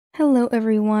Hello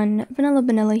everyone,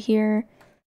 Vanilla here.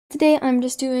 Today I'm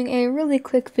just doing a really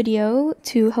quick video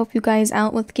to help you guys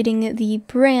out with getting the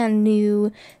brand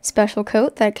new special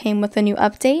coat that came with the new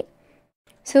update.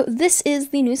 So this is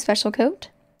the new special coat,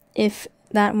 if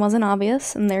that wasn't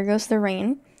obvious, and there goes the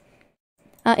rain.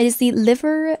 It is the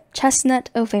Liver Chestnut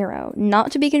Overo,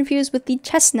 not to be confused with the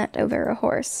Chestnut Overo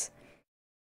horse.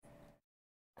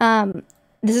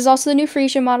 This is also the new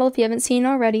Friesian model if you haven't seen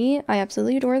already. I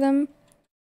absolutely adore them.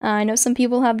 I know some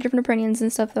people have different opinions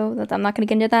and stuff, though, that I'm not going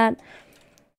to get into that.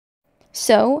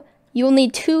 So, you will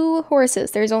need 2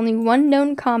 horses. There's only one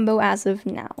known combo as of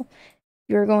now.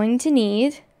 You're going to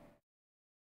need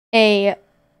a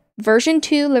version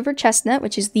 2 liver chestnut,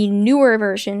 which is the newer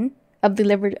version of the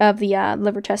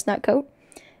liver chestnut coat,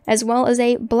 as well as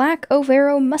a black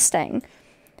Overo Mustang.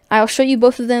 I'll show you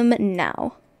both of them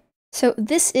now. So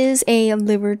this is a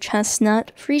liver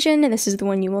chestnut Friesian, and this is the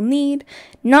one you will need,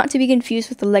 not to be confused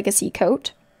with the legacy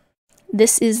coat.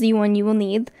 This is the one you will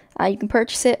need. You can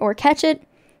purchase it or catch it.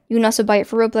 You can also buy it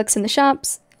for Roblox in the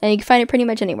shops, and you can find it pretty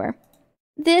much anywhere.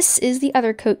 This is the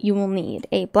other coat you will need,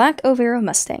 a black Overo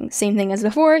Mustang. Same thing as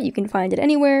before, you can find it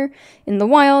anywhere in the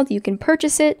wild. You can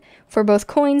purchase it for both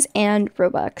coins and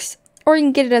Robux, or you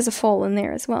can get it as a full in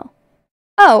there as well.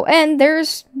 Oh, and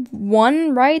there's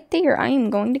one right there. I am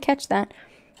going to catch that.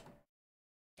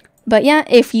 But yeah,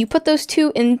 if you put those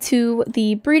 2 into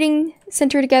the breeding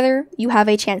center together, you have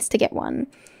a chance to get one.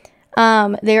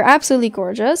 They're absolutely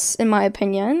gorgeous, in my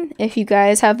opinion. If you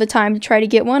guys have the time to try to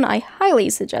get one, I highly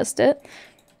suggest it.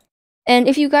 And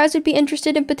if you guys would be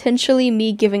interested in potentially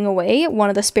me giving away one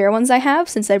of the spare ones I have,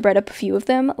 since I bred up a few of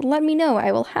them, let me know.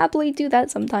 I will happily do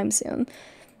that sometime soon.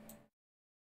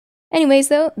 Anyways,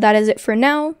 though, that is it for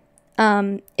now.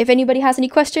 If anybody has any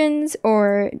questions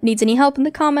or needs any help in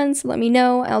the comments, let me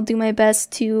know. I'll do my best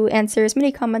to answer as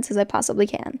many comments as I possibly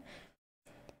can.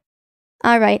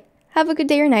 Alright, have a good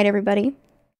day or night, everybody.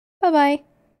 Bye-bye.